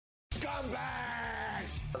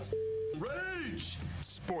scumbags! Let's rage!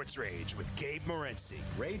 Sports Rage with Gabe Morency.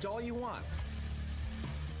 Rage all you want.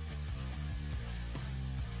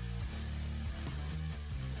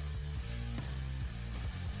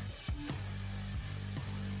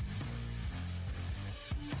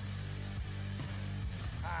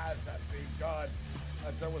 Has begun,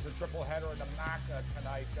 as there was a triple header in the MAC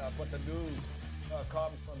tonight, but the news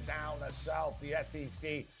comes from down south. The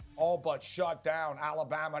SEC all but shut down.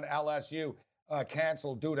 Alabama and LSU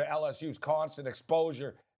canceled due to LSU's constant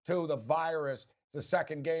exposure to the virus. It's the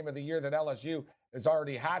second game of the year that LSU has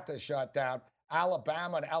already had to shut down.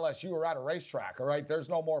 Alabama and LSU are at a racetrack, all right? There's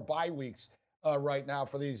no more bye weeks right now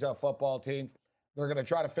for these football teams. They're going to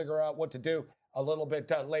try to figure out what to do a little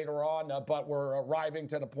bit later on, but we're arriving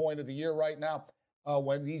to the point of the year right now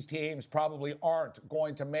when these teams probably aren't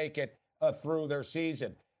going to make it through their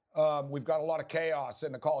season. We've got a lot of chaos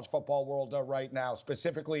in the college football world right now,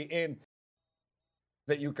 specifically in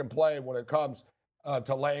that you can play when it comes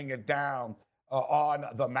to laying it down on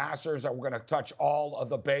the Masters. And we're going to touch all of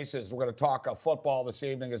the bases. We're going to talk football this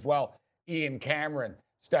evening as well. Ian Cameron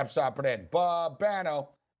steps up and in. Babano,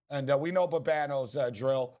 and we know Babano's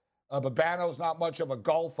drill. Babano's not much of a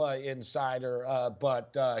golf insider,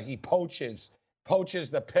 but he poaches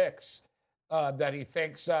the picks that he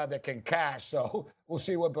thinks that can cash. So we'll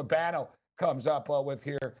see what Babano comes up with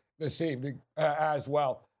here this evening as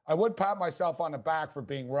well. I would pat myself on the back for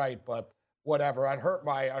being right, but whatever. I'd hurt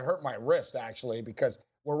my wrist actually, because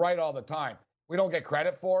we're right all the time. We don't get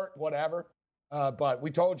credit for it, whatever. But we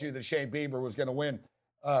told you that Shane Bieber was going to win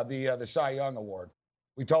the Cy Young Award.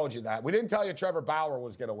 We told you that. We didn't tell you Trevor Bauer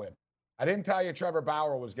was going to win. I didn't tell you Trevor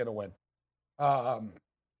Bauer was going to win.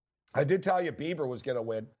 I did tell you Bieber was going to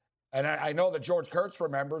win. And I know that George Kurtz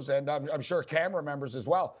remembers, and I'm sure Cam remembers as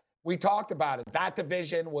well. We talked about it. That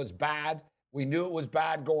division was bad. We knew it was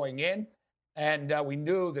bad going in. And we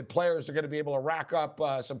knew that players are going to be able to rack up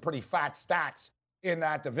some pretty fat stats in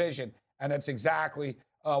that division. And that's exactly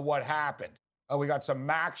what happened. We got some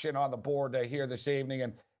action on the board here this evening,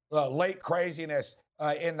 and late craziness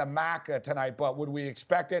in the MAC tonight. But would we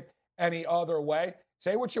expect it any other way?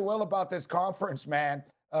 Say what you will about this conference, man,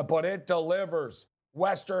 but it delivers.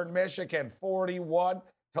 Western Michigan 41,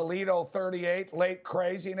 Toledo 38, late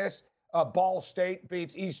craziness. Ball State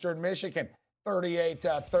beats Eastern Michigan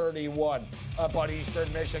 38-31. But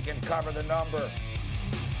Eastern Michigan cover the number.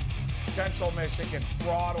 Central Michigan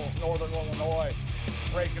throttles Northern Illinois,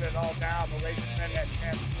 breaking it all down. The Raging Redhead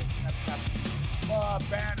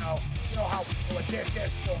Bano, you know how we do it. This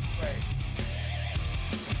is still great.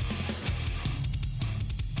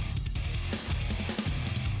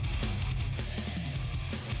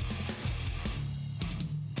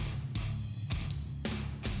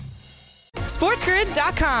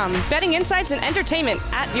 SportsGrid.com. Betting insights and entertainment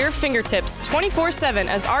at your fingertips 24/7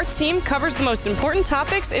 as our team covers the most important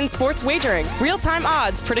topics in sports wagering. Real-time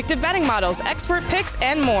odds, predictive betting models, expert picks,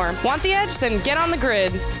 and more. Want the edge? Then get on the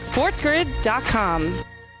grid. SportsGrid.com.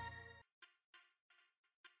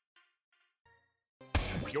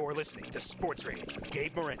 You're listening to Sports Rage with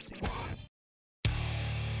Gabe Morency.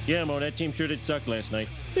 Yeah, Mo, that team sure did suck last night.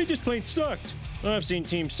 They just plain sucked. I've seen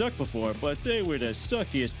teams suck before, but they were the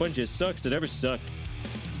suckiest bunch of sucks that ever sucked.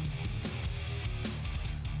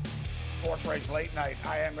 Sports Rage Late Night.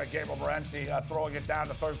 I am Gabriel Morency, throwing it down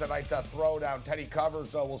to Thursday Night Throwdown. Teddy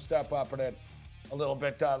Covers will step up in it a little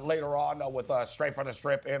bit later on with Straight from the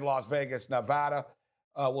Strip in Las Vegas, Nevada.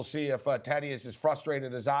 We'll see if Teddy is as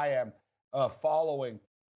frustrated as I am following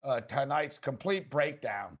tonight's complete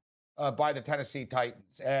breakdown by the Tennessee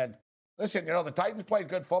Titans. And listen, you know, the Titans played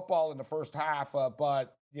good football in the first half,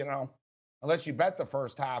 but, you know, unless you bet the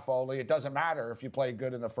first half only, it doesn't matter if you played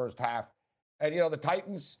good in the first half. And, you know, the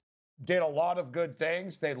Titans did a lot of good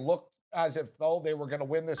things. They looked as if though they were going to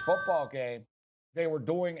win this football game. They were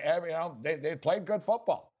doing they played good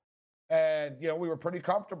football. And, you know, we were pretty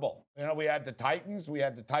comfortable. You know, we had the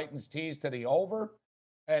Titans tease to the over,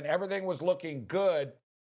 and everything was looking good.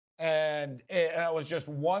 And it was just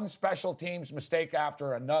one special teams mistake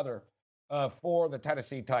after another for the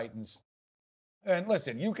Tennessee Titans. And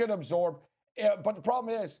listen, you can absorb, but the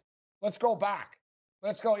problem is, let's go back.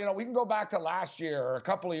 Let's go, you know, we can go back to last year or a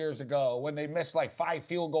couple of years ago when they missed like 5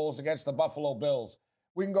 field goals against the Buffalo Bills.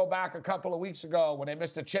 We can go back a couple of weeks ago when they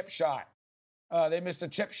missed a chip shot. They missed a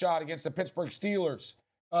chip shot against the Pittsburgh Steelers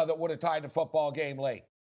that would have tied the football game late.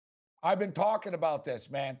 I've been talking about this,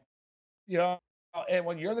 man. You know, and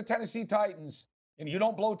when you're the Tennessee Titans and you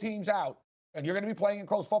don't blow teams out and you're going to be playing in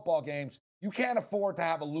close football games, you can't afford to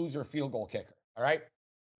have a loser field goal kicker, all right?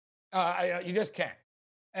 You just can't.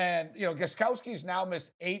 And, you know, Gostkowski's now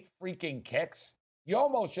missed 8 freaking kicks. you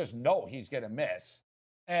almost just know he's going to miss.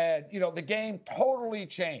 And, the game totally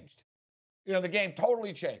changed. The game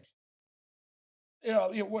totally changed. I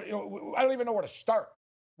don't even know where to start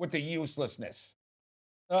with the uselessness.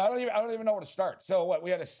 I don't even know where to start. So what?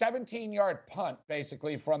 We had a 17-yard punt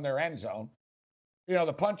basically from their end zone.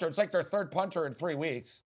 The punter, it's like their third punter in 3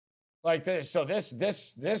 weeks. Like this. So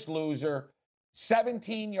this loser,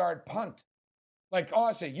 17-yard punt. Like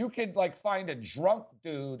honestly, you could like find a drunk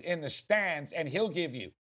dude in the stands and he'll give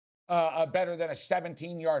you a better than a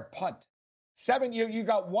 17-yard punt. You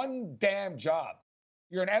got one damn job.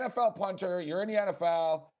 You're an NFL punter. You're in the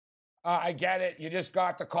NFL. I get it. You just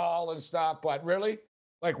got the call and stuff. But really,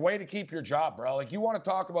 like, way to keep your job, bro. Like, you want to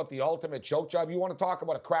talk about the ultimate choke job? You want to talk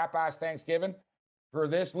about a crap-ass Thanksgiving for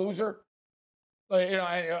this loser?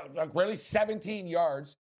 Like, really, 17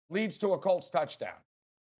 yards leads to a Colts touchdown.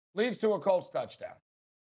 Leads to a Colts touchdown.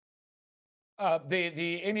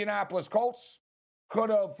 The Indianapolis Colts could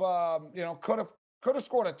have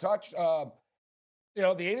scored a touch. The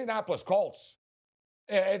Indianapolis Colts,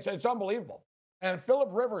 it's unbelievable. And Phillip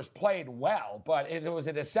Rivers played well, but it was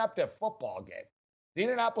a deceptive football game. The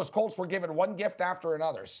Indianapolis Colts were given one gift after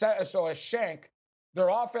another. So a shank, their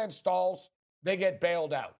offense stalls, they get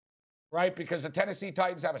bailed out, right? Because the Tennessee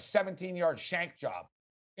Titans have a 17-yard shank job.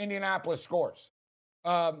 Indianapolis scores.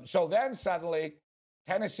 So then suddenly,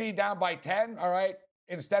 Tennessee down by 10, all right,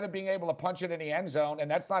 instead of being able to punch it in the end zone, and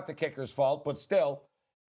that's not the kicker's fault, but still,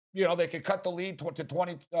 they could cut the lead to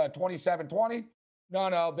 27-20.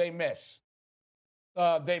 No, they miss.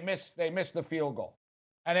 They miss the field goal.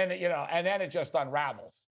 And then, it just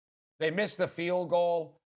unravels. They miss the field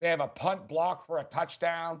goal. They have a punt block for a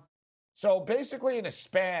touchdown. So basically in a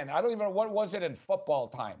span, I don't even know, what was it in football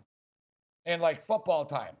time? In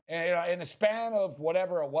a span of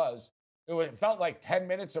whatever it felt like 10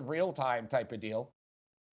 minutes of real time type of deal.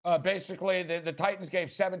 Basically, the Titans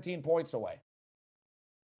gave 17 points away.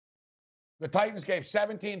 The Titans gave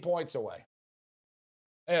 17 points away.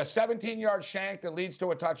 A 17-yard shank that leads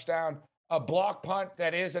to a touchdown. A block punt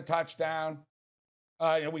that is a touchdown.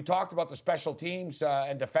 We talked about the special teams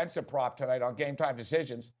and defensive prop tonight on Game Time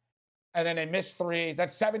Decisions. And then they missed 3.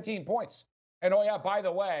 That's 17 points. And, oh, yeah, by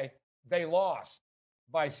the way, they lost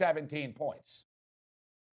by 17 points.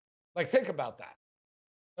 Like, think about that.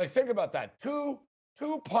 Two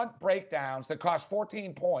punt breakdowns that cost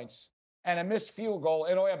 14 points and a missed field goal.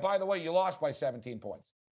 And, oh, yeah, by the way, you lost by 17 points.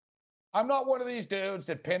 I'm not one of these dudes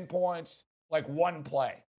that pinpoints, like, one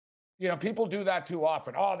play. People do that too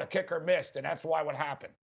often. Oh, the kicker missed, and that's why what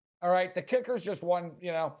happened. All right, the kicker's just one,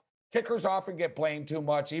 kickers often get blamed too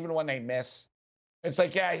much, even when they miss. It's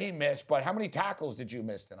like, yeah, he missed, but how many tackles did you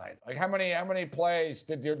miss tonight? Like, how many plays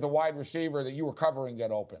did the wide receiver that you were covering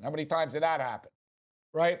get open? How many times did that happen?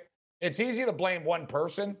 Right? It's easy to blame one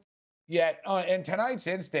person, yet in tonight's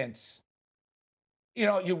instance,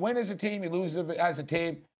 you win as a team, you lose as a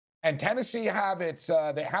team, and Tennessee they have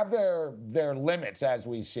their limits, as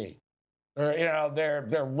we see.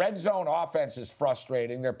 Their red zone offense is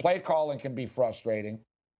frustrating. Their play calling can be frustrating,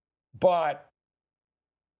 but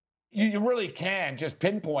you really can just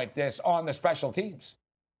pinpoint this on the special teams.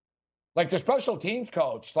 Like, the special teams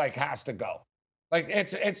coach, has to go. Like,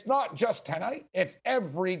 it's not just tonight. It's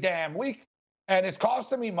every damn week. And it's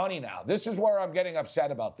costing me money now. This is where I'm getting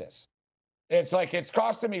upset about this. It's like, it's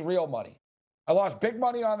costing me real money. I lost big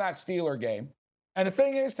money on that Steeler game. And the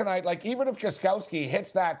thing is tonight, like, even if Gostkowski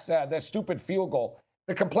hits that stupid field goal,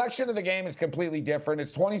 the complexion of the game is completely different.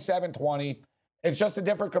 It's 27-20. It's just a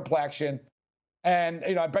different complexion. And,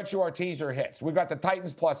 I bet you our teaser hits. We've got the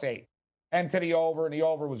Titans +8 and to the over, and the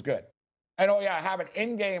over was good. And, oh, yeah, I have an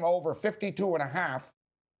in-game over 52.5.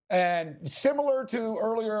 And similar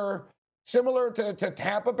to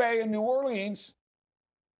Tampa Bay and New Orleans,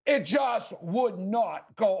 it just would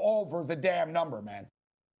not go over the damn number, man.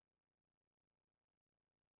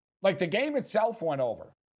 Like, the game itself went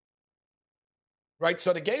over. Right?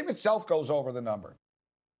 So the game itself goes over the number.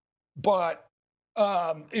 But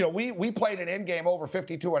we played an in-game over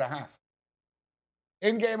 52.5.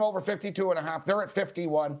 In-game over 52.5. They're at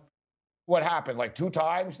 51. What happened? Like, 2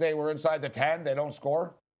 times they were inside the 10. They don't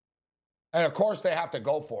score. And, of course, they have to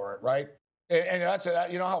go for it, right? And that's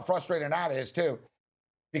how frustrating that is, too.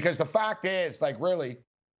 Because the fact is, like, really,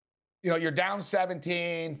 you're down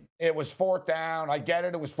 17. It was 4th down. I get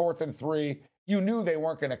it. It was 4th and 3. You knew they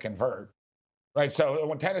weren't going to convert. Right, so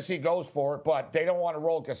when Tennessee goes for it, but they don't want to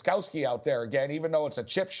roll Gostkowski out there again, even though it's a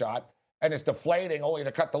chip shot and it's deflating only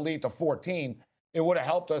to cut the lead to 14, it would have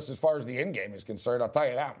helped us as far as the in-game is concerned, I'll tell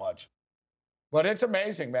you that much. But it's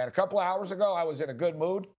amazing, man. A couple of hours ago, I was in a good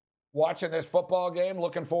mood watching this football game,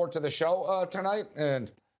 looking forward to the show tonight. And,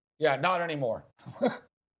 Yeah, not anymore.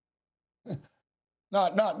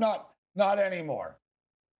 Not anymore.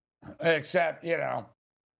 Except,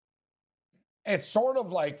 it's sort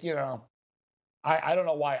of like, I don't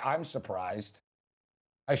know why I'm surprised.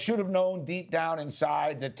 I should have known deep down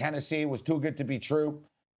inside that Tennessee was too good to be true.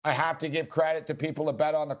 I have to give credit to people that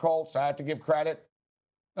bet on the Colts. I have to give credit.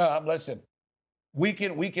 Listen, we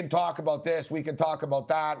can talk about this. We can talk about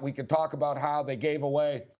that. We can talk about how they gave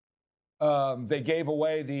away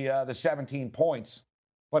the 17 points.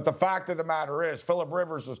 But the fact of the matter is, Phillip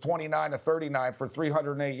Rivers was 29 to 39 for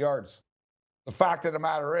 308 yards. The fact of the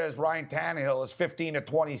matter is, Ryan Tannehill is 15 to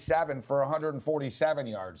 27 for 147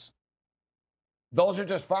 yards. Those are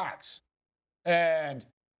just facts. And,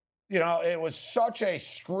 it was such a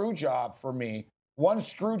screw job for me. One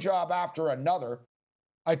screw job after another.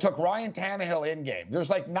 I took Ryan Tannehill in game. There's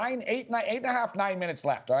like 9 minutes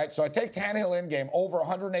left, all right? So I take Tannehill in game over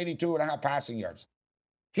 182.5 passing yards.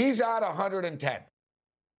 He's at 110.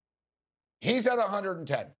 He's at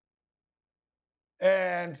 110.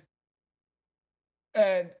 And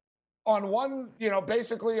on one,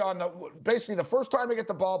 basically the first time I get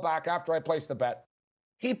the ball back after I place the bet,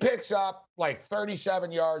 he picks up like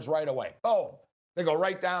 37 yards right away. Oh, they go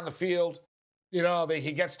right down the field. He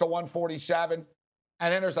gets to 147.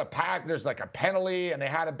 And then there's a pass, there's like a penalty, and they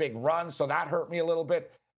had a big run, so that hurt me a little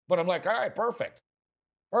bit. But I'm like, all right, perfect.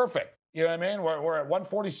 You know what I mean? We're at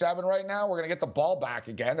 147 right now. We're going to get the ball back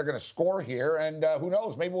again. They're going to score here, and who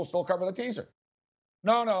knows? Maybe we'll still cover the teaser.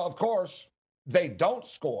 No, of course, they don't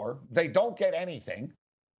score. They don't get anything.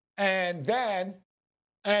 And then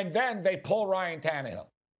they pull Ryan Tannehill,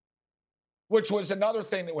 which was another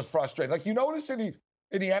thing that was frustrating. Like, you notice in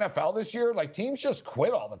the NFL this year, like, teams just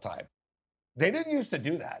quit all the time. They didn't used to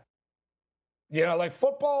do that. Like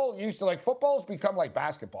football's become like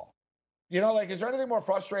basketball. Is there anything more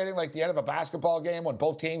frustrating like the end of a basketball game when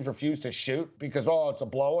both teams refuse to shoot because, it's a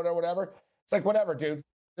blowout or whatever? It's like, whatever, dude.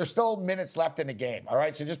 There's still minutes left in the game, all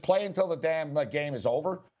right? So just play until the damn game is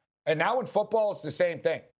over. And now in football, it's the same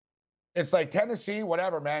thing. It's like Tennessee,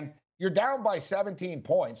 whatever, man. You're down by 17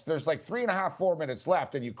 points. There's like 3.5, 4 minutes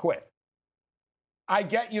left, and you quit. I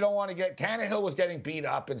get you don't want to get – Tannehill was getting beat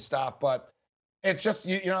up and stuff, but – it's just,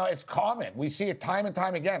 it's common. We see it time and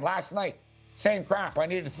time again. Last night, same crap. I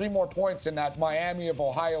needed 3 more points in that Miami of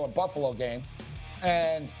Ohio and Buffalo game.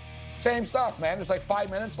 And same stuff, man. There's like 5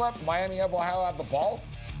 minutes left. Miami of Ohio have the ball.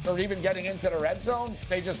 They're even getting into the red zone.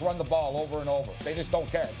 They just run the ball over and over. They just don't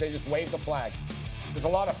care. They just wave the flag. There's a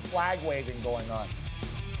lot of flag waving going on.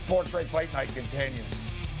 Sports Rage Late Night continues.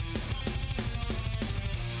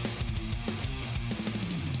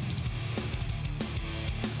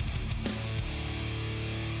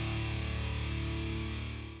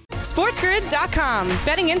 SportsGrid.com.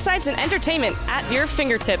 Betting insights and entertainment at your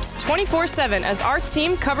fingertips 24/7 as our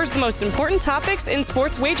team covers the most important topics in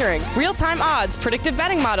sports wagering. Real-time odds, predictive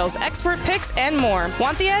betting models, expert picks, and more.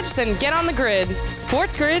 Want the edge? Then get on the grid.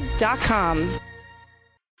 SportsGrid.com.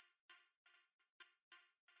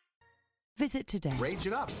 Visit today. Rage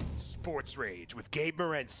it up. Sports Rage with Gabe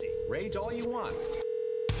Morency. Rage all you want.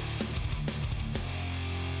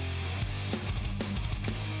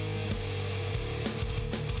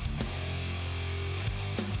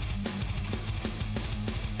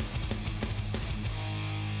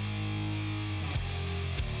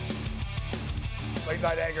 Late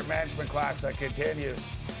Night Anger Management class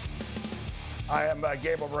continues. I am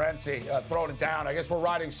Gabriel Morency, throwing it down. I guess we're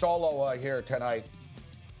riding solo here tonight.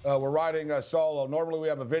 We're riding solo. Normally we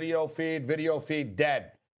have a video feed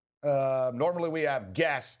dead. Normally we have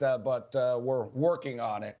guests, but we're working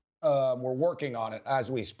on it. We're working on it as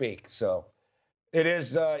we speak. So it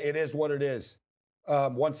is what it is.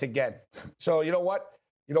 Once again. So you know what?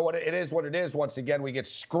 It is what it is. Once again, we get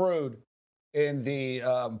screwed in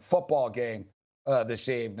the football game this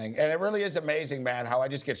evening. And it really is amazing, man, how I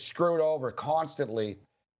just get screwed over constantly,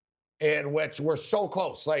 in which we're so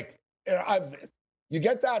close. Like, you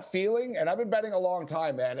get that feeling, and I've been betting a long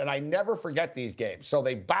time, man, and I never forget these games. So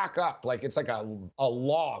they back up like it's like a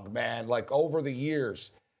log, man, like over the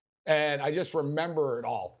years. And I just remember it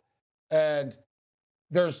all. And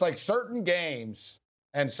there's like certain games,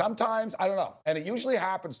 and sometimes, I don't know, and it usually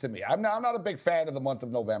happens to me. I'm not a big fan of the month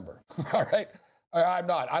of November, all right? I'm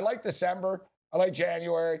not. I like December. I like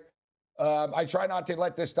January. I try not to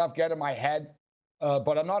let this stuff get in my head,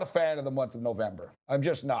 but I'm not a fan of the month of November. I'm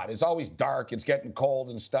just not. It's always dark. It's getting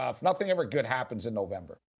cold and stuff. Nothing ever good happens in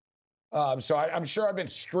November. So I'm sure I've been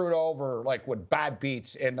screwed over like with bad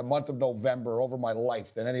beats in the month of November over my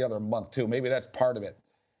life than any other month too. Maybe that's part of it.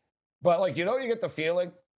 But like, you get the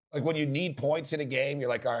feeling like when you need points in a game, you're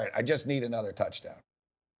like, all right, I just need another touchdown.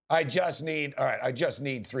 I just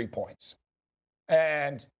need 3 points.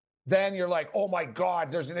 And then you're like, oh my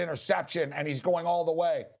God, there's an interception and he's going all the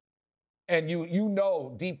way. And you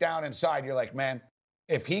know deep down inside, you're like, man,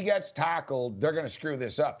 if he gets tackled, they're going to screw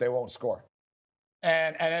this up. They won't score.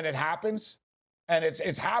 And then it happens, and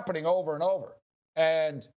it's happening over and over.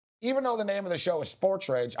 And even though the name of the show is Sports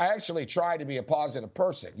Rage, I actually try to be a positive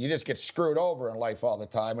person. You just get screwed over in life all the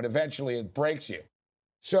time, and eventually it breaks you.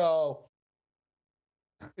 So,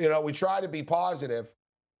 we try to be positive,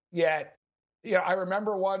 yet, I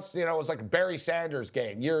remember once, it was like a Barry Sanders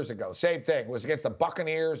game years ago. Same thing. It was against the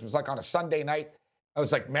Buccaneers. It was like on a Sunday night. I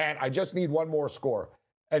was like, man, I just need one more score.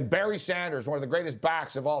 And Barry Sanders, one of the greatest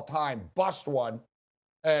backs of all time, bust one,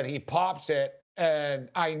 and he pops it, and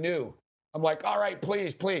I knew. I'm like, all right,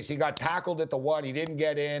 please, please. He got tackled at the 1. He didn't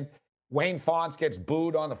get in. Wayne Fontes gets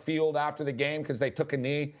booed on the field after the game because they took a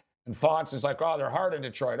knee. And Fontes is like, oh, they're hard in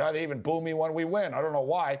Detroit. Oh, they even boo me when we win. I don't know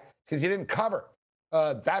why, because you didn't cover.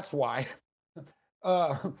 That's why.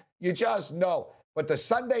 You just know. But the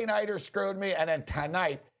Sunday nighter screwed me, and then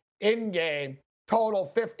tonight, in game, total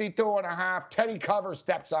 52.5. Teddy Cover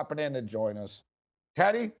steps up and in to join us.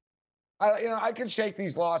 Teddy, I can shake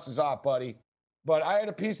these losses off, buddy. But I had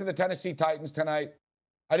a piece of the Tennessee Titans tonight.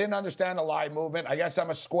 I didn't understand the lie movement. I guess I'm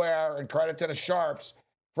a square, and credit to the Sharps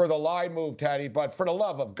for the lie move, Teddy. But for the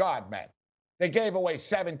love of God, man, they gave away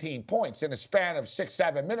 17 points in a span of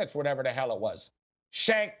 6-7 minutes, whatever the hell it was.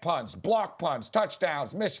 Shank punts, block punts,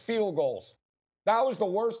 touchdowns, missed field goals. That was the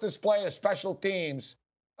worst display of special teams.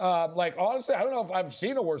 Honestly, I don't know if I've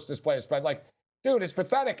seen a worse display of special. Dude, it's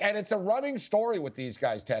pathetic, and it's a running story with these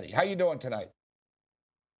guys, Teddy. How you doing tonight?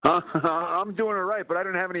 I'm doing all right, but I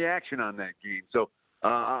didn't have any action on that game, so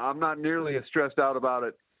I'm not nearly as stressed out about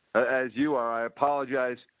it as you are. I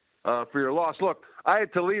apologize for your loss. Look, I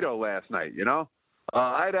had Toledo last night,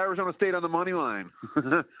 I had Arizona State on the money line.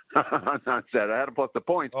 Not said. I had them plus the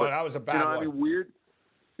points. Oh, that was a bad one. Weird.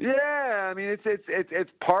 Yeah,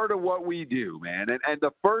 it's part of what we do, man. And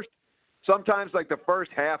sometimes the first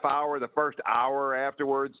half hour, the first hour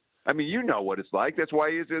afterwards, you know what it's like. That's why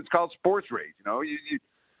it's called Sports Rage.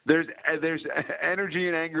 There's energy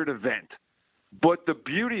and anger to vent. But the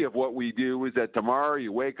beauty of what we do is that tomorrow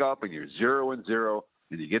you wake up and you're 0-0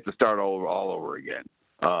 and you get to start all over again,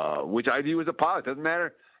 which I view as a positive. Doesn't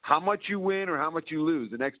matter how much you win or how much you lose.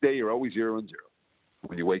 The next day you're always 0-0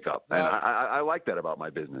 when you wake up. And I like that about my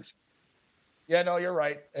business. Yeah, no, you're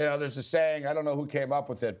right. There's a saying, I don't know who came up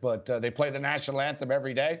with it, but they play the national anthem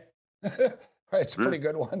every day. It's a pretty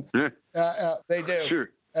good one. They do. Sure.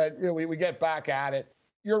 And we get back at it.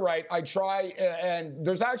 You're right. I try, and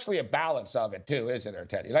there's actually a balance of it too, isn't there,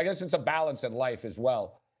 Teddy? And I guess it's a balance in life as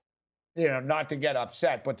well. Not to get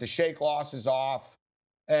upset, but to shake losses off.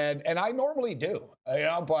 And I normally do,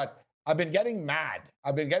 but I've been getting mad.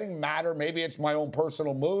 I've been getting madder. Maybe it's my own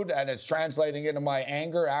personal mood, and it's translating into my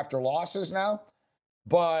anger after losses now.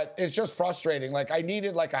 But it's just frustrating. I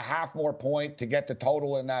needed a half more point to get the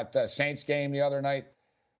total in that Saints game the other night.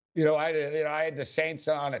 I had the Saints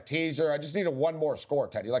on a teaser. I just needed one more score,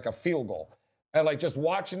 Teddy, like a field goal. And just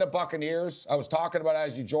watching the Buccaneers, I was talking about it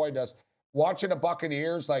as you joined us, watching the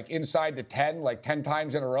Buccaneers inside the 10, 10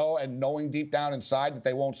 times in a row, and knowing deep down inside that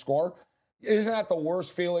they won't score. Isn't that the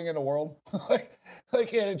worst feeling in the world?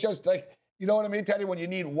 It just you know what I mean, Teddy? When you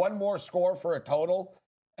need one more score for a total,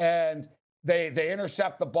 and they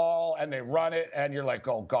intercept the ball and they run it, and you're like,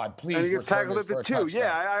 oh God, please. And you get tackled at the 2.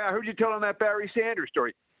 Yeah, I heard you telling that Barry Sanders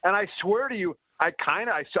story, and I swear to you, I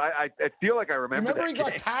feel like I remember. He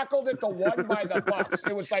got tackled at the 1 by the Bucs.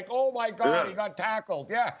 It was like, oh my God, He got tackled.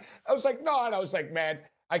 Yeah, I was like, no, and I was like, man,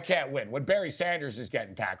 I can't win when Barry Sanders is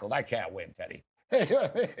getting tackled. I can't win, Teddy. You know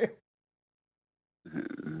what I mean?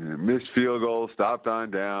 Missed field goals, stopped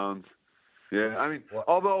on downs. Yeah,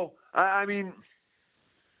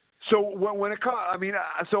 so when it comes,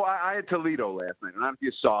 I had Toledo last night, and I don't know if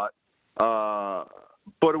you saw it,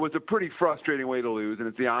 but it was a pretty frustrating way to lose, and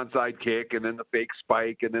it's the onside kick, and then the fake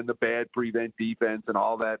spike, and then the bad prevent defense, and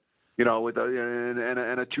all that, with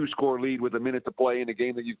and a 2-score lead with a minute to play in a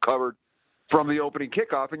game that you've covered from the opening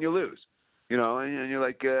kickoff, and you lose, and you're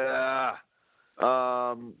like,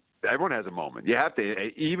 everyone has a moment. You have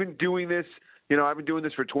to, even doing this, I've been doing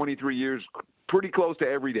this for 23 years, pretty close to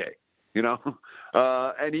every day.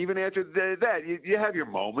 And even after that, you have your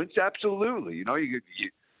moments. Absolutely. I'm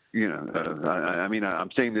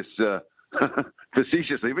saying this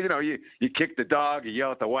facetiously, but you kick the dog, you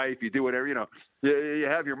yell at the wife, you do whatever, you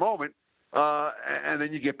have your moment. And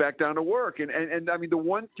then you get back down to work. And the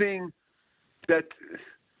one thing that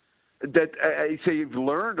I say you've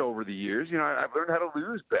learned over the years, I've learned how to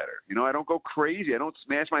lose better. I don't go crazy. I don't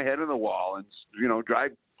smash my head on the wall and,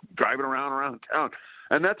 drive driving around town.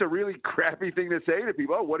 And that's a really crappy thing to say to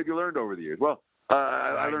people. Oh, what have you learned over the years? Well,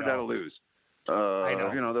 I learned how to lose. I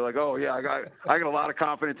know. You know, they're like, oh yeah, I got a lot of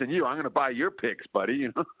confidence in you. I'm going to buy your picks, buddy.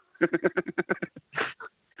 You know.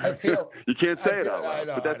 I feel you can't say it out loud,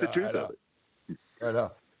 but that's the truth of it. I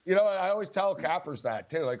know. You know, I always tell cappers that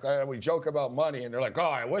too. Like we joke about money, and they're like, "Oh,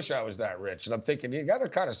 I wish I was that rich." And I'm thinking, you got to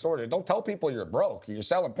kind of sort it. Don't tell people you're broke. You're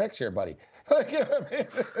selling picks here, buddy. You know what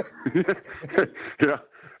I mean? Yeah.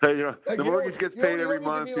 Hey, you know, like, the mortgage gets paid every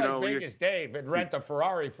month. You know, like Vegas Dave and rent a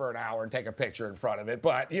Ferrari for an hour and take a picture in front of it.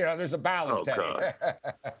 But you know, there's a balance, Teddy.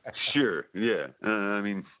 Sure. Yeah. I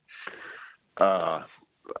mean, I'll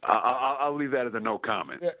leave that as a no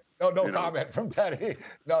comment. Yeah. No comment from Teddy.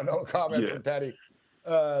 No comment from Teddy.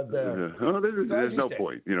 There's no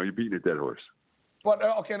point. You know, you're beating a dead horse. But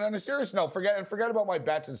okay, and on a serious note, forget about my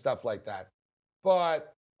bets and stuff like that.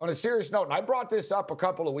 But on a serious note, and I brought this up a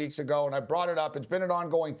couple of weeks ago, and I brought it up. It's been an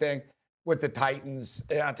ongoing thing with the Titans.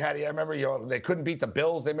 Yeah, Teddy, I remember they couldn't beat the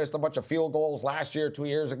Bills. They missed a bunch of field goals last year, 2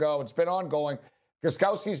 years ago. It's been ongoing.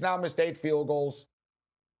 Gostkowski's now missed 8 field goals.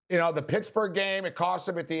 You know, the Pittsburgh game, it cost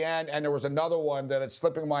him at the end, and there was another one that it's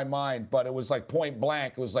slipping my mind, but it was like point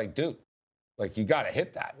blank. It was like, dude, like you got to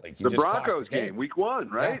hit that. Like you the just Broncos game, week 1,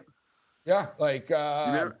 right? Yeah, like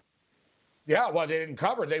well, they didn't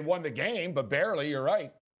cover. They won the game, but barely. You're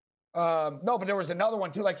right. No, but there was another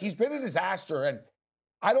one too. Like he's been a disaster, and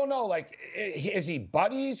I don't know. Like, is he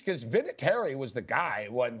buddies? Because Vinatieri was the guy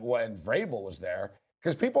when Vrabel was there.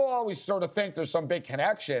 Because people always sort of think there's some big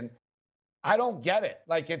connection. I don't get it.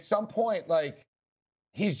 Like at some point, like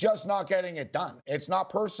he's just not getting it done. It's not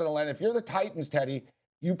personal. And if you're the Titans, Teddy,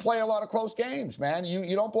 you play a lot of close games, man.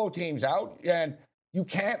 You don't blow teams out, and you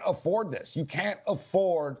can't afford this. You can't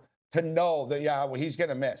afford to know that he's going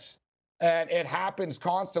to miss. And it happens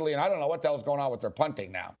constantly, and I don't know what the hell's going on with their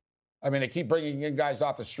punting now. I mean, they keep bringing in guys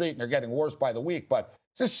off the street, and they're getting worse by the week, but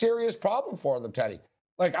it's a serious problem for them, Teddy.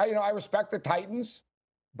 Like, I respect the Titans,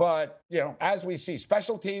 but, you know, as we see,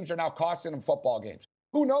 special teams are now costing them football games.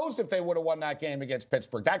 Who knows if they would have won that game against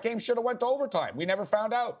Pittsburgh? That game should have went to overtime. We never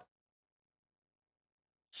found out.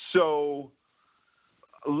 So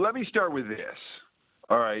let me start with this,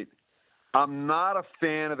 all right? I'm not a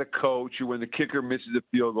fan of the coach who, when the kicker misses a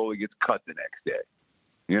field goal, he gets cut the next day.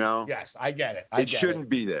 You know? Yes, I get it. It shouldn't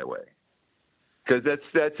be that way, because that's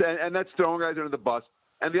throwing guys under the bus.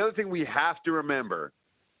 And the other thing we have to remember,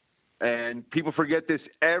 and people forget this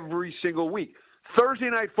every single week, Thursday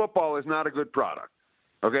night football is not a good product.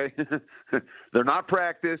 Okay, they're not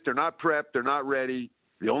practiced, they're not prepped, they're not ready.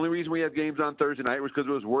 The only reason we have games on Thursday night was because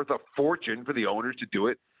it was worth a fortune for the owners to do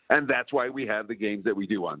it. And that's why we have the games that we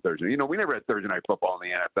do on Thursday. You know, we never had Thursday night football in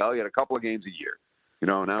the NFL. You had a couple of games a year. You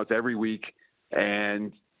know, now it's every week,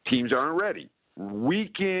 and teams aren't ready.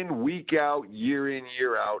 Week in, week out, year in,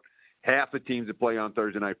 year out, half the teams that play on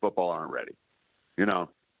Thursday night football aren't ready. You know,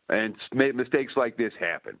 and mistakes like this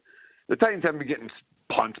happen. The Titans haven't been getting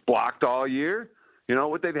punts blocked all year. You know,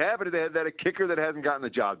 what they've had is they had a kicker that hasn't gotten the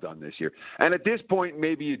job done this year. And at this point,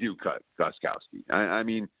 maybe you do cut Gostkowski. I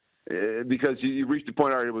mean, because you reached the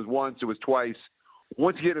point, all right, it was once, it was twice.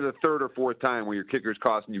 Once you get to the third or fourth time where your kicker's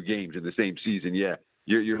costing you games in the same season,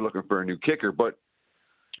 you're looking for a new kicker. But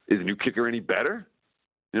is a new kicker any better?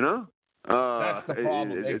 You know? That's the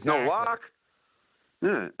problem. It's exactly. no lock.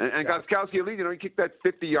 Yeah. And Gostkowski, at least, you know, he kicked that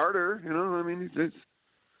 50-yarder. You know, I mean,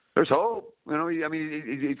 there's hope. You know,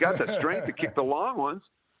 he's got the strength to kick the long ones.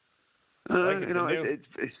 You know,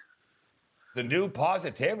 it's the new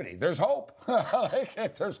positivity. There's hope.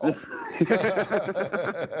 There's hope.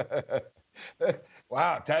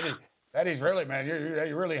 Wow, Teddy's really, man.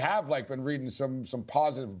 You really have like been reading some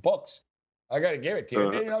positive books. I got to give it to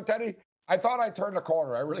you. You know, Teddy, I thought I turned the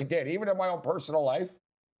corner. I really did. Even in my own personal life.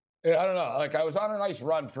 I don't know. Like I was on a nice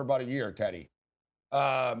run for about a year, Teddy. You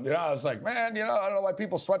know, I was like, man, you know, I don't know why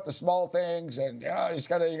people sweat the small things, and you know,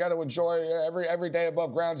 you gotta enjoy every day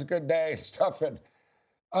above ground's a good day and stuff. And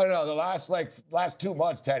I don't know, the last 2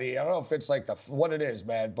 months, Teddy, I don't know if it's like what it is,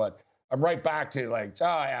 man, but I'm right back to like,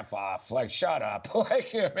 F off, like shut up,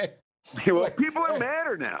 like you know what I mean? Well, people are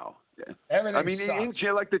madder now. Everything I mean,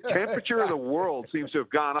 sucks. like the temperature of the world seems to have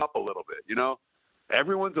gone up a little bit. You know,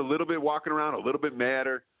 everyone's a little bit walking around a little bit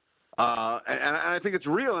madder. And I think it's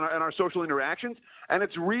real in our social interactions, and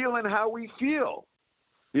it's real in how we feel.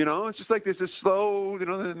 You know, it's just like there's this slow, you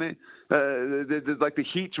know, like the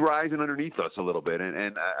heat's rising underneath us a little bit.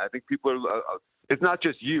 And I think people are, it's not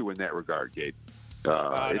just you in that regard, Gabe.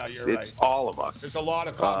 No, you're right. It's all of us. There's a lot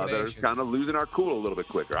of combinations. That are kind of losing our cool a little bit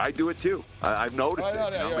quicker. I do it too. I've noticed it.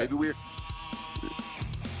 You know, maybe we're.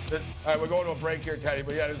 All right, we're going to a break here, Teddy.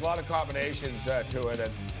 But yeah, there's a lot of combinations to it.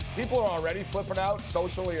 And people are already flipping out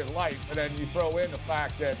socially in life, and then you throw in the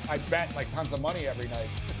fact that I bet like tons of money every night.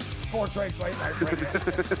 Sports Rage Late Night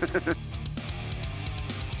Radio.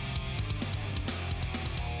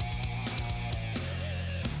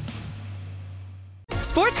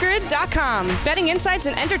 SportsGrid.com. Betting insights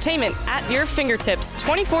and entertainment at your fingertips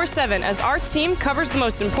 24/7 as our team covers the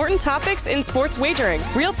most important topics in sports wagering.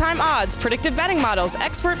 Real-time odds, predictive betting models,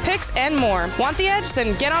 expert picks, and more. Want the edge?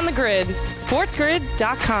 Then get on the grid.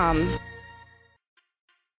 SportsGrid.com.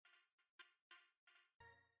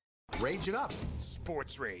 Rage it up.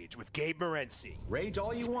 Sports Rage with Gabe Morency. Rage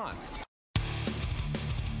all you want.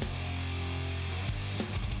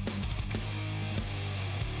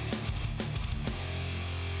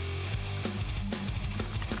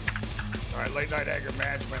 All right, late night anger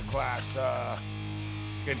management class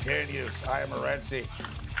continues. I am Morency.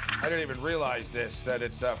 I didn't even realize this, that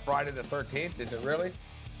it's Friday the 13th. Is it really?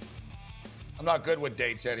 I'm not good with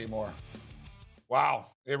dates anymore.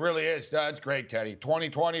 Wow, it really is. That's great, Teddy.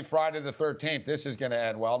 2020, Friday the 13th. This is going to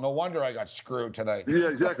end well. No wonder I got screwed tonight. Yeah,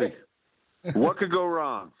 exactly. What could go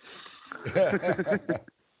wrong?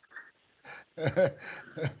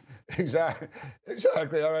 Exactly.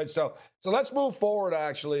 All right. So let's move forward.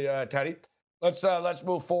 Actually, Teddy, let's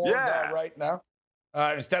move forward right now.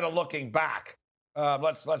 Instead of looking back,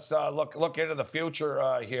 let's look into the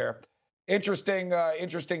future here.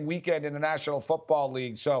 Interesting weekend in the National Football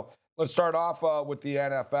League. So let's start off with the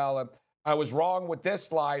NFL. And I was wrong with this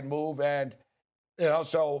slide move, and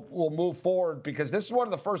so we'll move forward because this is one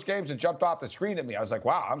of the first games that jumped off the screen at me. I was like,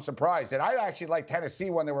 wow, I'm surprised. And I actually liked Tennessee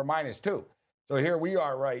when they were -2. So here we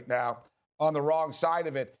are right now on the wrong side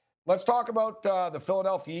of it. Let's talk about the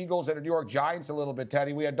Philadelphia Eagles and the New York Giants a little bit,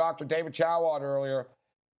 Teddy. We had Dr. David Chow on earlier.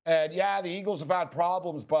 And, yeah, the Eagles have had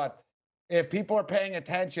problems, but if people are paying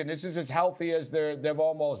attention, this is as healthy as they've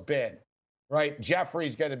almost been, right?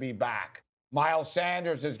 Jeffrey's going to be back. Miles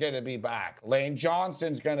Sanders is going to be back. Lane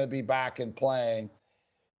Johnson's going to be back and playing.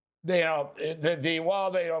 Wentz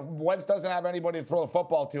doesn't have anybody to throw the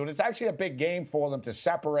football to, and it's actually a big game for them to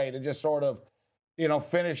separate and just sort of,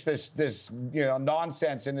 finish this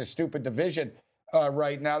nonsense in this stupid division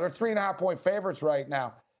right now. They're 3.5-point favorites right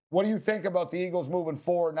now. What do you think about the Eagles moving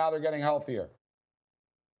forward now they're getting healthier?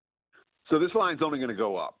 So this line's only going to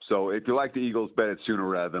go up. So if you like the Eagles, bet it sooner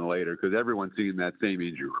rather than later because everyone's seeing that same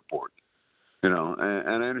injury report. And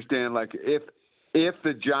I understand, like, if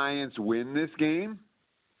the Giants win this game,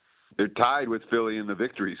 they're tied with Philly in the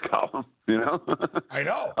victories column, I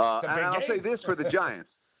know. And I'll say this for the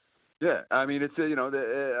Giants. Yeah, I mean, it's,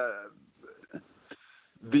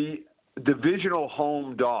 the divisional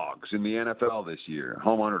home dogs in the NFL this year,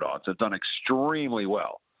 home underdogs, have done extremely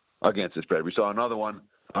well against the spread. We saw another one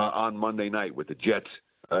on Monday night with the Jets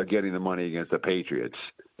getting the money against the Patriots.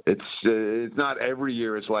 It's not every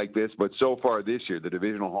year it's like this, but so far this year, the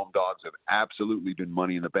divisional home dogs have absolutely been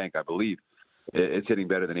money in the bank. I believe it's hitting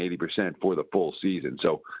better than 80% for the full season.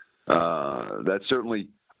 So that's certainly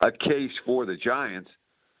a case for the Giants.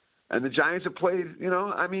 And the Giants have played,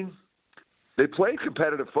 they played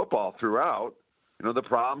competitive football throughout. The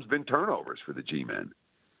problem's been turnovers for the G-men.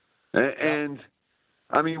 And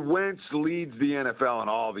I mean, Wentz leads the NFL in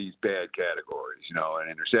all these bad categories,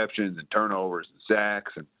 and interceptions and turnovers and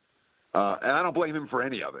sacks. And I don't blame him for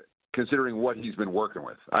any of it, considering what he's been working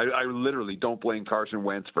with. I literally don't blame Carson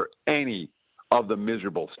Wentz for any of the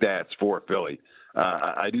miserable stats for Philly.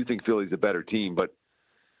 I do think Philly's a better team, but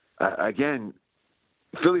again,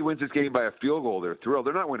 Philly wins this game by a field goal. They're thrilled.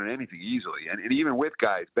 They're not winning anything easily. And even with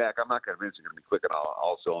guys back, I'm not convinced they're going to be clicking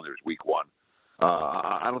all cylinders week one.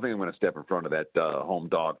 I don't think I'm going to step in front of that home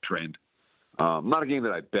dog trend. Not a game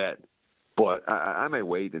that I bet, but I may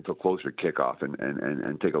wait until closer to kickoff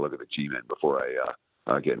and take a look at the G-men before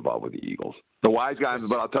I get involved with the Eagles. The wise guys,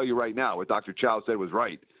 but I'll tell you right now, what Dr. Chow said was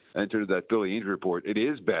right. In terms of that Philly injury report, it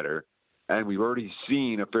is better, and we've already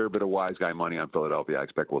seen a fair bit of wise guy money on Philadelphia. I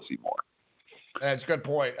expect we'll see more. That's a good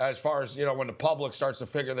point. As far as, when the public starts to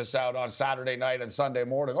figure this out on Saturday night and Sunday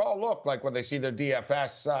morning, look, like when they see their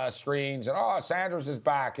DFS screens and, Sanders is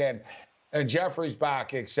back and Jeffrey's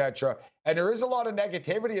back, etc. And there is a lot of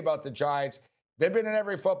negativity about the Giants. They've been in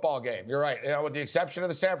every football game. You're right. With the exception of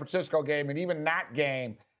the San Francisco game, and even that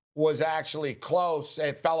game was actually close.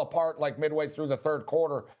 It fell apart like midway through the third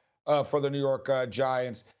quarter for the New York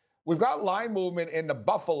Giants. We've got line movement in the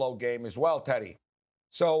Buffalo game as well, Teddy.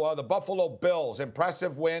 So the Buffalo Bills,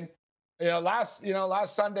 impressive win. Last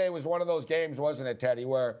Sunday was one of those games, wasn't it, Teddy,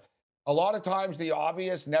 where a lot of times the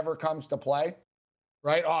obvious never comes to play,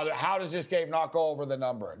 right? How does this game not go over the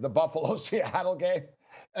number? The Buffalo-Seattle game.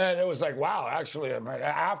 And it was like, wow, actually,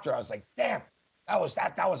 after I was like, damn,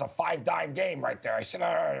 That was a 5-dime game right there. I said,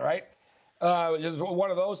 all right. Just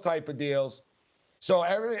one of those type of deals. So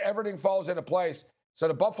everything falls into place. So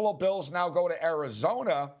the Buffalo Bills now go to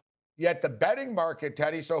Arizona, yet the betting market,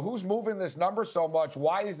 Teddy. So who's moving this number so much?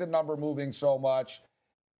 Why is the number moving so much?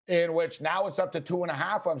 In which now it's up to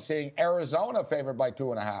 2.5. I'm seeing Arizona favored by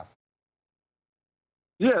 2.5.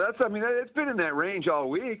 Yeah, it's been in that range all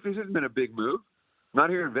week. This hasn't been a big move. Not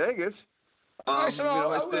here in Vegas. I saw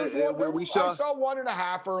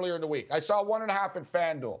 1.5 earlier in the week. I saw 1.5 at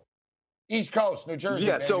FanDuel. East Coast, New Jersey,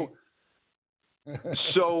 yeah, baby.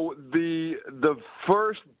 So the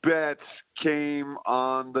first bets came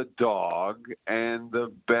on the dog, and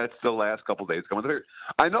the bets the last couple of days coming through.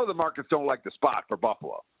 I know the markets don't like the spot for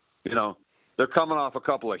Buffalo. They're coming off a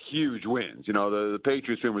couple of huge wins. The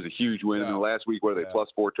Patriots win was a huge win in the last week where they plus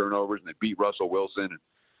 4 turnovers and they beat Russell Wilson.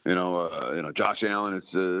 And, Josh Allen is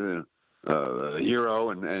a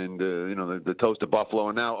hero and the toast of Buffalo.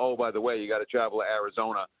 And now, oh, by the way, you got to travel to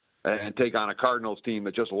Arizona and take on a Cardinals team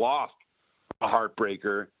that just lost a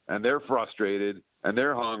heartbreaker, and they're frustrated and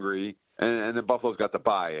they're hungry, and then Buffalo's got the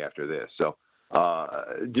bye after this. So,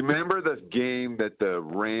 do you remember the game that the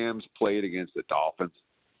Rams played against the Dolphins?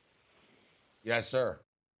 Yes, sir.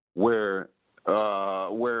 Where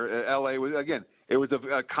LA was again. It was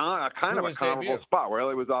a kind of a comparable spot where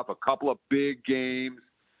LA was off a couple of big games,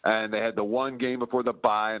 and they had the one game before the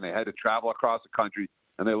bye, and they had to travel across the country,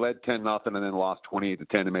 and they led 10-0, and then lost 28-10,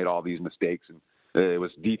 and made all these mistakes. And it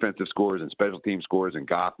was defensive scores and special team scores, and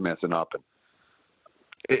Goff messing up, and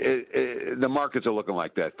the markets are looking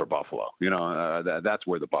like that for Buffalo. That's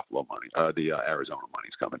where the Buffalo money, the Arizona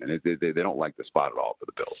money's coming in. They don't like the spot at all for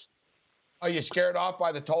the Bills. Are you scared off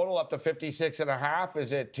by the total up to 56.5?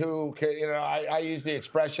 Is it too? I use the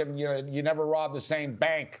expression. You never rob the same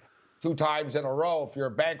bank 2 times in a row. If you're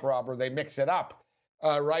a bank robber, they mix it up,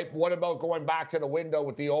 right? What about going back to the window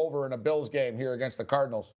with the over in a Bills game here against the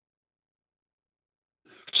Cardinals?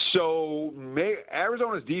 So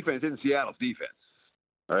Arizona's defense isn't Seattle's defense.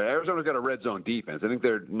 All right, Arizona's got a red zone defense. I think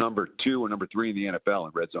they're number 2 or number 3 in the NFL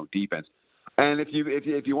in red zone defense. And if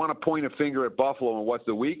you want to point a finger at Buffalo and what's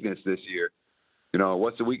the weakness this year,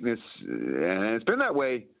 what's the weakness? And it's been that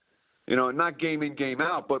way, not game in, game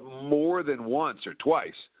out, but more than once or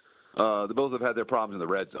twice. The Bills have had their problems in the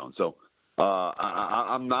red zone. So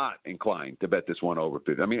I'm not inclined to bet this one over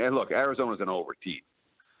 50. I mean, and look, Arizona's an over team.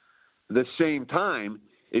 At the same time,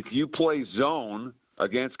 if you play zone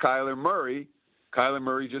against Kyler Murray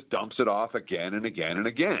just dumps it off again and again and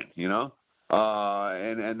again,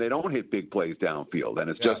 and they don't hit big plays downfield. And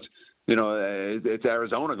it's just, it's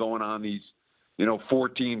Arizona going on these,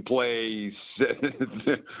 14 plays,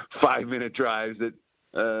 5-minute drives that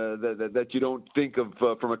you don't think of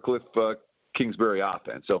from a Cliff Kingsbury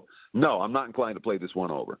offense. So, no, I'm not inclined to play this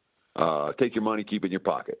one over. Take your money, keep it in your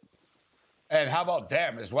pocket. And how about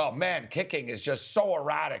them as well? Man, kicking is just so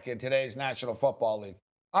erratic in today's National Football League.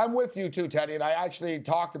 I'm with you too, Teddy, and I actually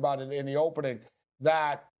talked about it in the opening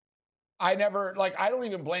that I don't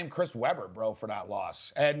even blame Chris Webber, bro, for that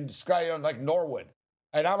loss. And Norwood.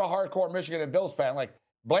 And I'm a hardcore Michigan and Bills fan.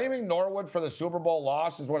 Blaming Norwood for the Super Bowl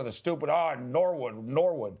loss is one of the stupid,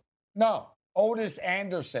 Norwood. No, Otis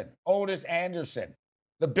Anderson.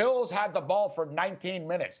 The Bills had the ball for 19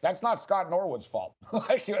 minutes. That's not Scott Norwood's fault.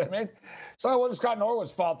 You know what I mean? So it wasn't Scott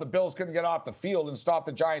Norwood's fault the Bills couldn't get off the field and stop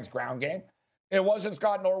the Giants' ground game. It wasn't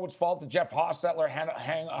Scott Norwood's fault that Jeff Hostetler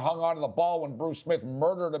hung onto the ball when Bruce Smith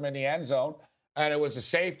murdered him in the end zone, and it was a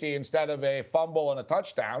safety instead of a fumble and a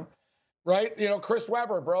touchdown, right? Chris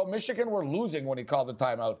Webber, bro, Michigan were losing when he called the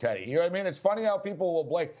timeout, Teddy. You know what I mean? It's funny how people will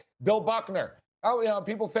blame Bill Buckner.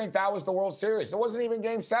 People think that was the World Series. It wasn't even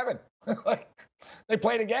Game 7. They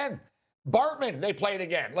played again. Bartman, they played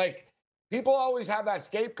again. People always have that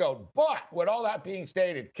scapegoat. But with all that being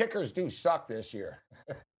stated, kickers do suck this year.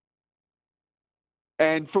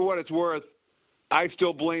 And for what it's worth, I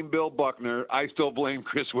still blame Bill Buckner. I still blame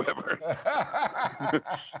Chris Webber.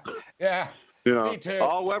 Yeah, me too.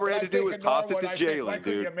 All Weber had to do was toss it to Jalen, why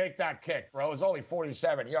couldn't you make that kick, bro? It was only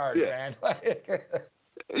 47 yards, man.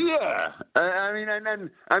 Yeah,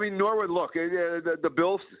 I mean, Norwood. Look, the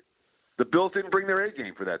Bills didn't bring their A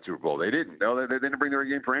game for that Super Bowl. They didn't. No, they didn't bring their A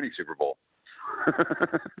game for any Super Bowl.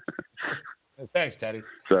 Thanks, Teddy.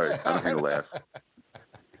 Sorry, I don't mean to laugh.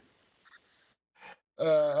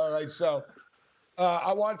 All right, so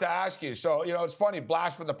I wanted to ask you. So it's funny,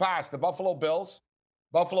 blast from the past. The Buffalo Bills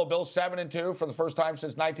 7-2 for the first time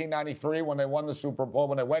since 1993 when they won the Super Bowl.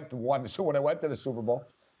 When they went to the Super Bowl.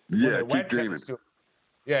 Keep dreaming.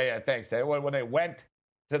 Yeah. Thanks, Dave. When they went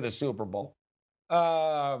to the Super Bowl,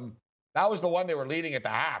 that was the one they were leading at the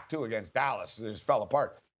half too against Dallas. It just fell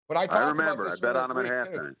apart. But I talked remember. about this. I bet on him at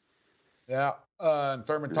halftime. Yeah, and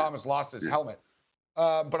Thurman Thomas lost his helmet.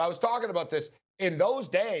 But I was talking about this. In those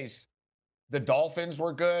days, the Dolphins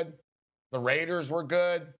were good. The Raiders were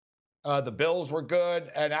good. The Bills were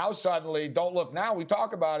good. And now suddenly, don't look now, we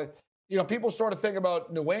talk about it. You know, people sort of think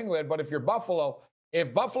about New England, but if you're Buffalo,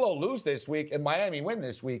 if Buffalo lose this week and Miami win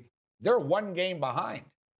this week, they're one game behind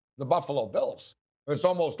the Buffalo Bills. It's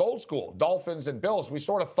almost old school. Dolphins and Bills. We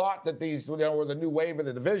sort of thought that these were the new wave of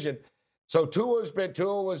the division. So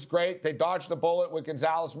Tua was great. They dodged the bullet with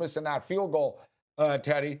Gonzalez missing that field goal,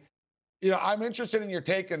 Teddy. You know, I'm interested in your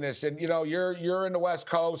take on this. And, you know, you're in the West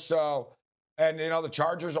Coast, so, and, you know, the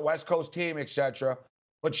Chargers, a West Coast team, etc.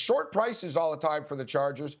 But short prices all the time for the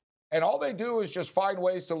Chargers. And all they do is just find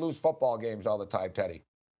ways to lose football games all the time, Teddy.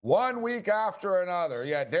 One week after another.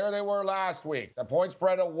 Yeah, there they were last week. The point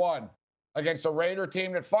spread of 1 against a Raider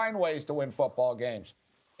team that find ways to win football games.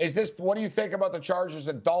 What do you think about the Chargers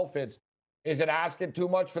and Dolphins? Is it asking too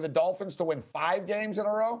much for the Dolphins to win 5 games in a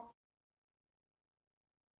row?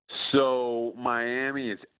 So Miami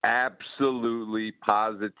is absolutely,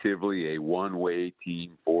 positively a one-way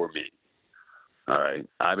team for me. All right.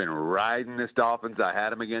 I've been riding this Dolphins. I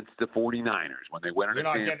had them against the 49ers when they went into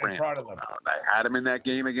San Fran. You're not getting in front of them. I had them in that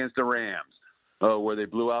game against the Rams, where they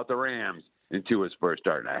blew out the Rams in Tua's first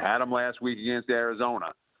start. And I had them last week against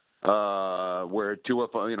Arizona, where Tua,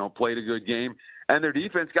 played a good game, and their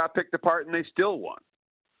defense got picked apart, and they still won.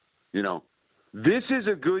 You know, this is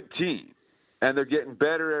a good team, and they're getting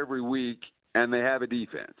better every week, and they have a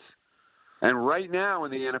defense. And right now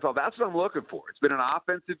in the NFL, that's what I'm looking for. It's been an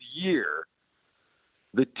offensive year.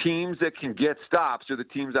 The teams that can get stops are the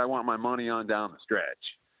teams I want my money on down the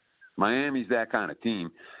stretch. Miami's that kind of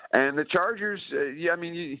team. And the Chargers,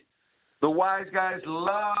 the wise guys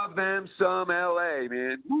love them some L.A.,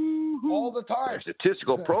 man. Woo-hoo. All the time. Their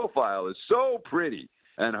statistical profile is so pretty.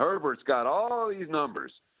 And Herbert's got all these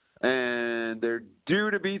numbers. And they're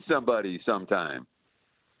due to beat somebody sometime.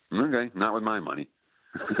 Okay, not with my money.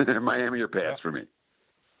 Miami or pass for me.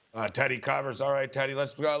 Teddy covers. All right, Teddy.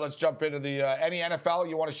 Let's jump into the any NFL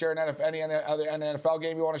you want to share, any other NFL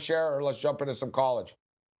game you want to share, or let's jump into some college.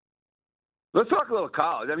 Let's talk a little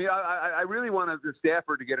college. I mean, I really wanted the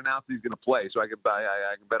Stafford to get announced he's going to play, so I can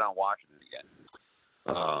bet on watching it again.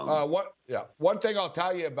 One thing I'll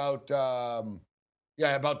tell you about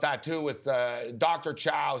about that too. With Dr.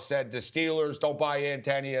 Chow said the Steelers don't buy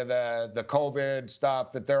into any of the COVID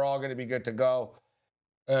stuff, that they're all going to be good to go,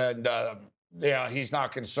 and he's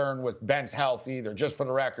not concerned with Ben's health either. Just for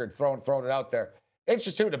the record, throwing it out there.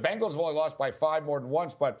 Interesting too. The Bengals have only lost by 5 more than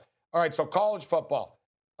once, but all right. So college football.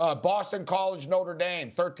 Boston College, Notre Dame,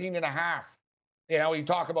 13.5. You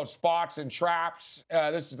talk about spots and traps.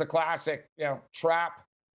 This is the classic, trap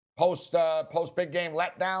post big game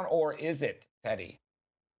letdown, or is it, Teddy?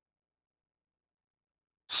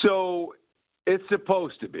 So it's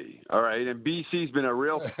supposed to be, all right. And BC's been a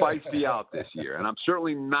real feisty out this year, and I'm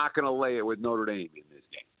certainly not going to lay it with Notre Dame in this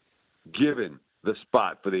game, given the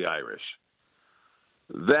spot for the Irish.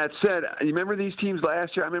 That said, you remember these teams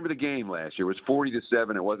last year? I remember the game last year. It was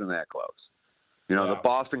 40-7. It wasn't that close. The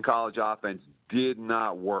Boston College offense did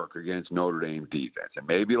not work against Notre Dame defense. And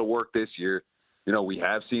maybe it'll work this year. We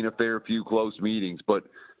have seen a fair few close meetings, but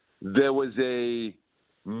there was a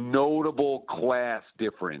notable class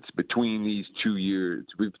difference between these 2 years,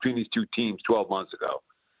 between these two teams 12 months ago.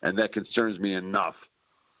 And that concerns me enough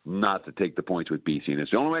not to take the points with BC. And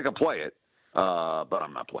it's the only way I can play it, but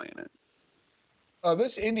I'm not playing it.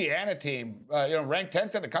 This Indiana team, ranked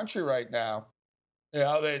 10th in the country right now.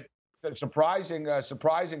 They're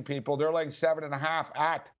surprising people. They're laying 7.5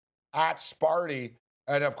 at Sparty,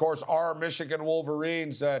 and of course our Michigan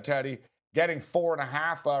Wolverines, Teddy, getting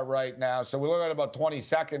 4.5 right now. So we're looking at about 20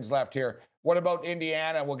 seconds left here. What about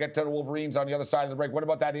Indiana? We'll get to the Wolverines on the other side of the break. What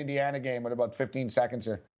about that Indiana game? What about 15 seconds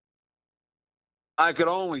here? I could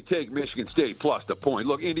only take Michigan State plus the point.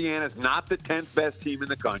 Look, Indiana's not the 10th best team in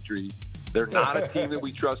the country. They're not a team that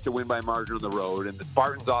we trust to win by margin on the road. And the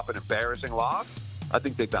Spartans off an embarrassing loss, I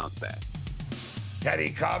think they bounce back.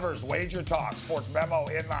 Teddy covers Wager Talk, Sports Memo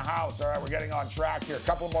in the house. All right, we're getting on track here. A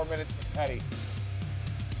couple more minutes with Teddy.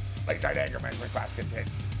 Late night anger management class continues.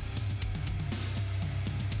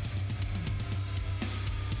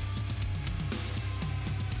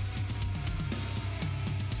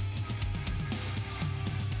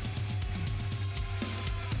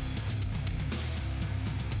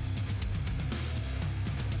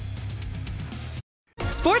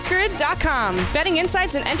 SportsGrid.com. Betting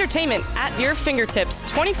insights and entertainment at your fingertips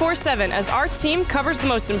 24/7 as our team covers the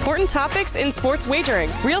most important topics in sports wagering.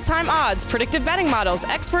 Real-time odds, predictive betting models,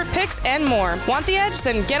 expert picks, and more. Want the edge?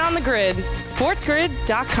 Then get on the grid.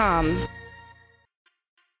 SportsGrid.com.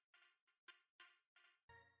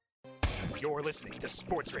 You're listening to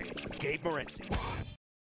Sports Rage with Gabe Morency.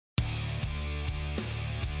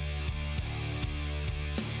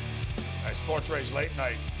 Sports Rage late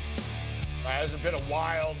night. Hasn't been a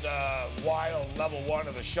wild level one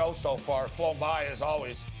of the show so far. Flown by as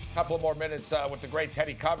always. A couple of more minutes with the great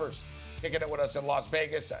Teddy Covers kicking it with us in Las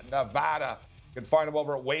Vegas, Nevada. You can find him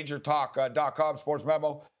over at wagertalk.com,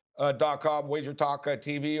 sportsmemo.com, wagertalk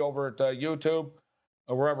TV over at YouTube,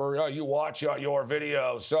 wherever you watch your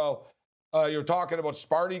videos. So you're talking about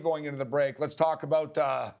Sparty going into the break. Let's talk about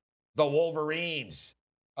the Wolverines.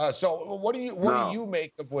 So what do you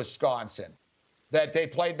make of Wisconsin? That they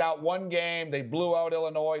played that one game, they blew out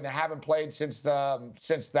Illinois, and they haven't played since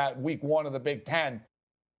that week one of the Big Ten,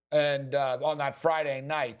 and on that Friday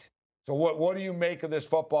night. So what do you make of this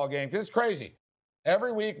football game? Because it's crazy.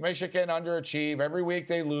 Every week Michigan underachieve. Every week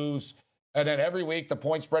they lose, and then every week the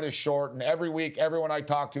point spread is short, and every week everyone I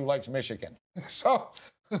talk to likes Michigan. So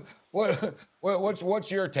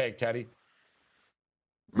what's your take, Teddy?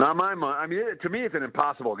 Not my mind. I mean, to me, it's an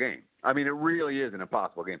impossible game. I mean, it really is an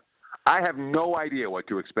impossible game. I have no idea what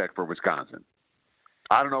to expect for Wisconsin.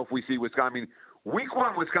 I don't know if we see Wisconsin. I mean, week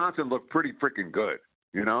one, Wisconsin looked pretty freaking good,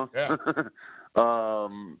 you know? Yeah.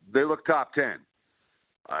 They look top 10.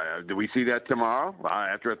 Do we see that tomorrow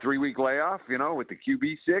after a 3-week layoff, you know, with the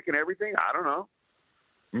QB sick and everything? I don't know.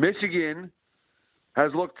 Michigan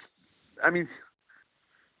has looked, I mean,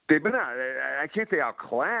 they've been, I can't say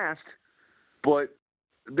outclassed, but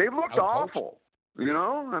they've looked awful. You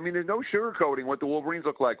know, I mean, there's no sugarcoating what the Wolverines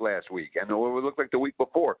looked like last week and what it looked like the week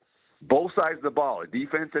before. Both sides of the ball, a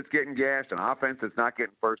defense that's getting gashed, an offense that's not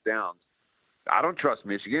getting first downs. I don't trust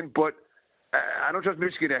Michigan, but I don't trust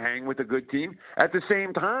Michigan to hang with a good team. At the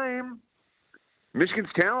same time,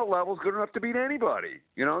 Michigan's talent level is good enough to beat anybody.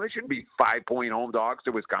 You know, they shouldn't be 5-point home dogs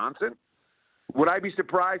to Wisconsin. Would I be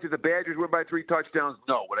surprised if the Badgers win by 3 touchdowns?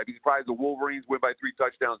 No. Would I be surprised if the Wolverines win by 3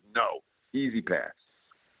 touchdowns? No. Easy pass.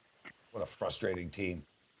 What a frustrating team.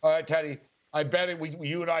 All right, Teddy, I bet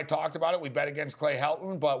you and I talked about it. We bet against Clay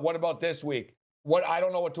Helton, but what about this week? I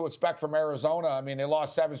don't know what to expect from Arizona. I mean, they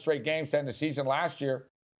lost 7 straight games to end the season last year.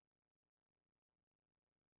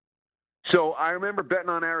 So I remember betting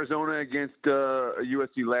on Arizona against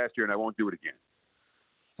USC last year, and I won't do it again.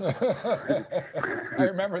 I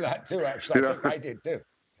remember that too, actually. I think I did too.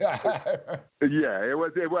 Yeah, it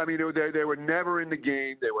was. I mean, they were never in the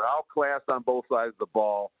game. They were outclassed on both sides of the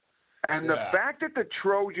ball. And the fact that the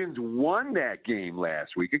Trojans won that game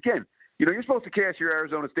last week, again, you know, you're supposed to cash your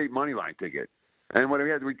Arizona State money line ticket. And what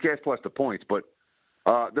we cashed plus the points. But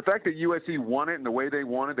the fact that USC won it and the way they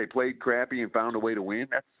won it, they played crappy and found a way to win,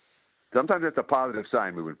 sometimes that's a positive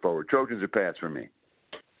sign moving forward. Trojans are pass for me.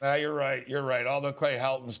 You're right. You're right. All the Clay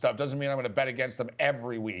Helton stuff doesn't mean I'm going to bet against them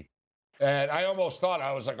every week. And I almost thought,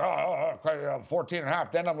 I was like,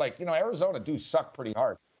 14.5. Then I'm like, you know, Arizona do suck pretty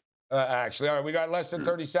hard. Actually. All right, we got less than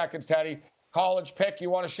 30 seconds, Teddy. College pick you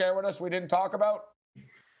want to share with us we didn't talk about?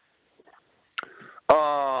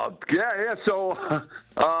 Yeah. So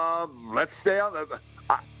let's stay on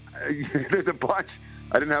there's a bunch.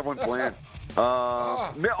 I didn't have one planned.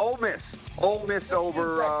 Ole Miss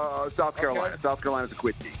over South Carolina. Okay. South Carolina's a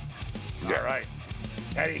quit team. Yeah. All right.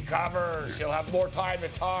 Teddy Covers. He'll have more time to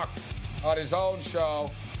talk on his own show.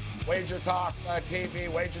 Wager Talk TV,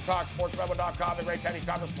 Wager Talk, sportsmemo.com. The great Teddy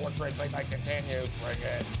Covers. Sports Rage Late Night continues. Bring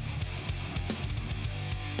it.